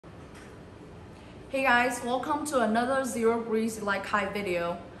Hey guys, welcome to another Zero Breeze ElecHive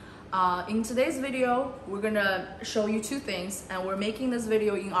video. In today's video, we're gonna show you two things, and we're making this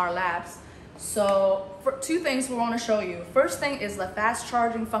video in our labs. So, for two things we want to show you. First thing is the fast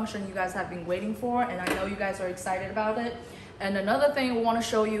charging function you guys have been waiting for, and I know you guys are excited about it. And another thing we want to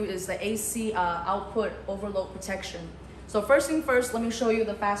show you is the AC output overload protection. So first thing first, let me show you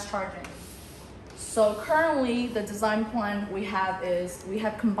the fast charging. So currently, the design plan we have is we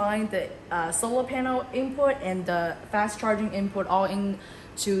have combined the solar panel input and the fast charging input all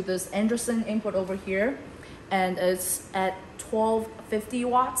into this Anderson input over here, and it's at 1250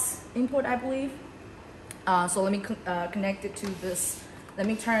 watts input, I believe. So let me connect it to this. Let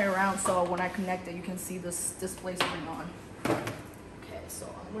me turn it around so when I connect it, you can see this display screen on. Okay,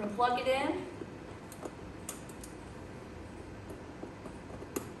 so I'm gonna plug it in.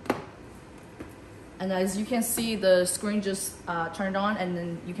 And as you can see, the screen just turned on, and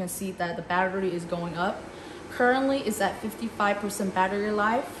then you can see that the battery is going up. Currently, it's at 55% battery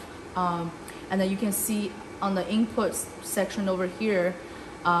life. And then you can see on the input section over here,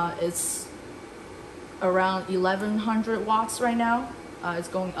 it's around 1100 watts right now. It's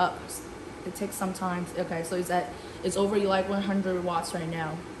going up. It takes some time. Okay, so it's over 1100 watts right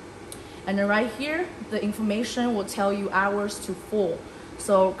now. And then right here, the information will tell you hours to full.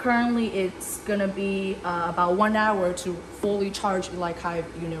 So currently it's gonna be about 1 hour to fully charge ElecHive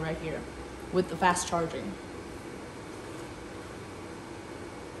unit right here with the fast charging.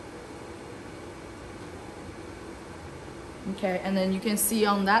 Okay, and then you can see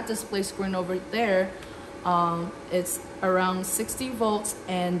on that display screen over there, it's around 60 volts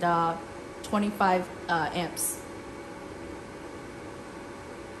and 25 amps.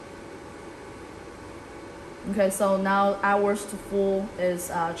 Okay, so now hours to full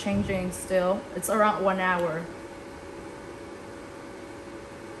is changing still. It's around 1 hour.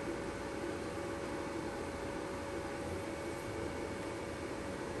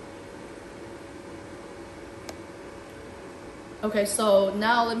 Okay, so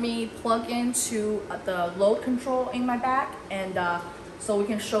now let me plug into the load control in my back, and so we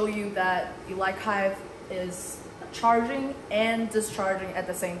can show you that ElecHive is charging and discharging at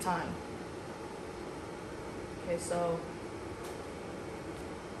the same time. Okay, so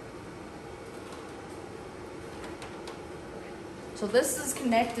this is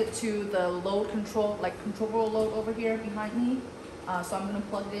connected to the load control, like controllable load over here behind me. So I'm gonna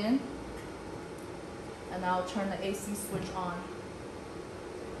plug it in, and I'll turn the AC switch on.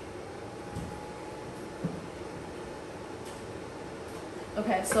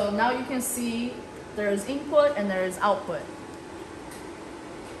 Okay, so now you can see there's input and there's output.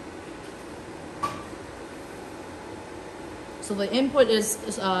 So the input is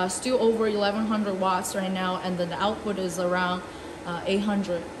still over 1100 watts right now, and then the output is around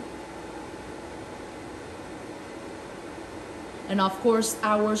 800. And of course,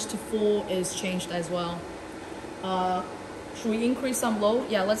 hours to full is changed as well. Should we increase some load?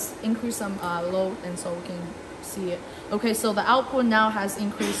 Yeah, let's increase some load, and so we can see it. Okay, so the output now has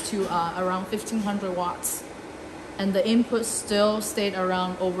increased to around 1500 watts, and the input still stayed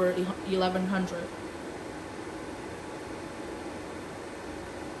around over 1100.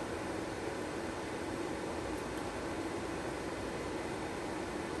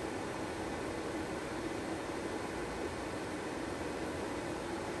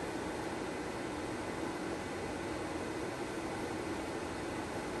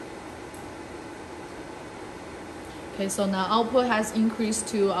 Okay, so now output has increased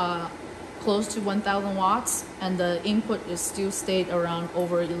to close to 1000 watts, and the input is still stayed around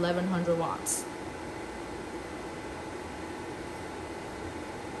over 1100 watts.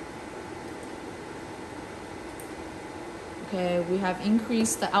 Okay, we have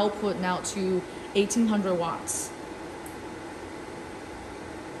increased the output now to 1800 watts.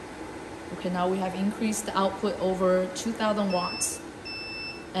 Okay, now we have increased the output over 2000 watts.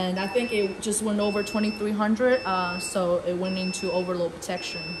 And I think it just went over 2300, so it went into overload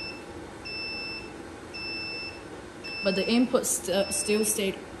protection. But the input still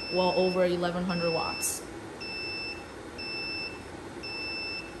stayed well over 1100 watts.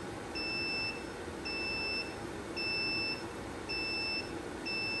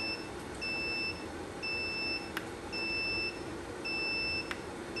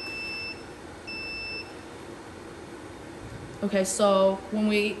 Okay, so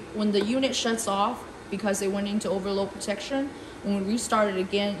when the unit shuts off, because it went into overload protection, when we restart it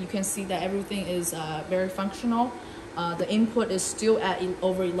again, you can see that everything is very functional. The input is still at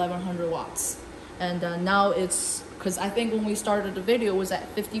over 1100 watts. And now it's, because I think when we started the video, it was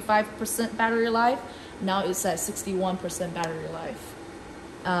at 55% battery life. Now it's at 61% battery life.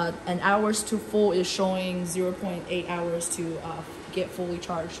 and hours to full is showing 0.8 hours to get fully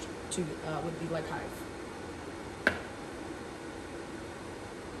charged to with the ElecHive.